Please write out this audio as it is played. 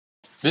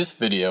This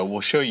video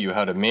will show you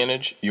how to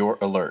manage your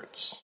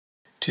alerts.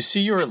 To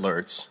see your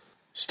alerts,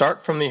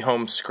 start from the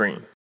home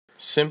screen.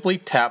 Simply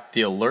tap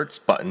the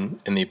Alerts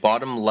button in the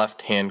bottom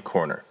left-hand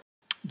corner.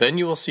 Then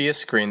you will see a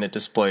screen that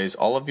displays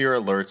all of your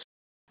alerts.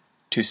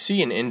 To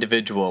see an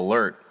individual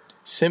alert,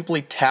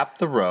 simply tap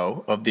the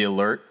row of the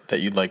alert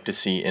that you'd like to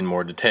see in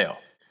more detail.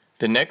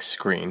 The next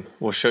screen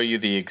will show you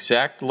the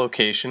exact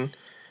location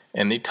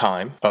and the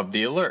time of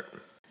the alert.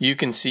 You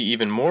can see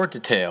even more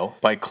detail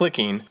by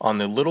clicking on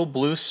the little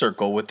blue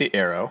circle with the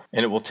arrow,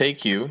 and it will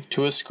take you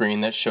to a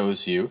screen that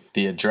shows you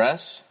the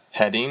address,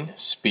 heading,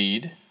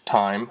 speed,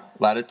 time,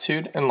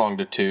 latitude and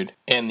longitude,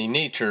 and the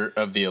nature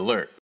of the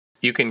alert.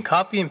 You can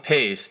copy and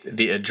paste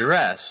the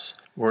address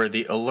where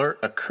the alert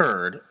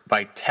occurred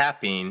by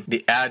tapping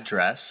the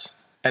address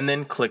and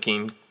then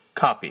clicking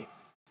copy.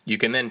 You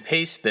can then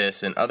paste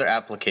this in other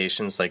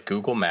applications like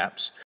Google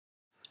Maps.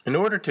 In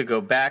order to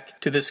go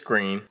back to the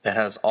screen that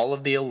has all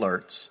of the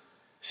alerts,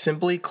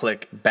 simply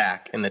click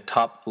back in the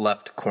top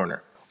left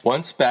corner.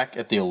 Once back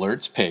at the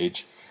alerts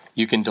page,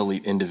 you can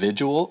delete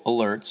individual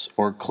alerts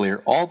or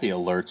clear all the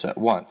alerts at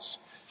once.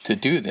 To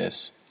do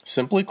this,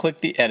 simply click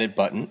the edit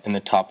button in the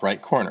top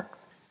right corner.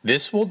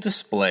 This will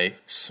display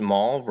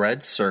small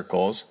red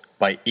circles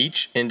by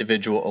each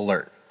individual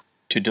alert.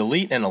 To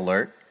delete an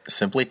alert,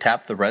 simply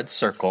tap the red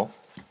circle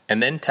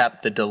and then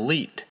tap the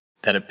delete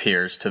that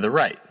appears to the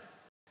right.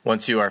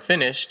 Once you are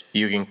finished,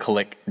 you can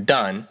click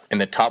Done in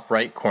the top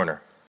right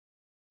corner.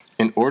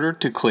 In order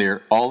to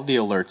clear all the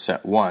alerts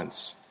at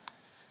once,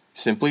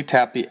 simply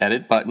tap the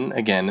Edit button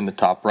again in the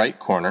top right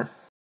corner,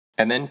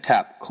 and then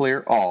tap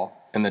Clear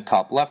All in the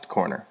top left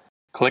corner.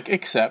 Click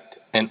Accept,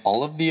 and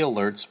all of the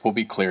alerts will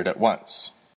be cleared at once.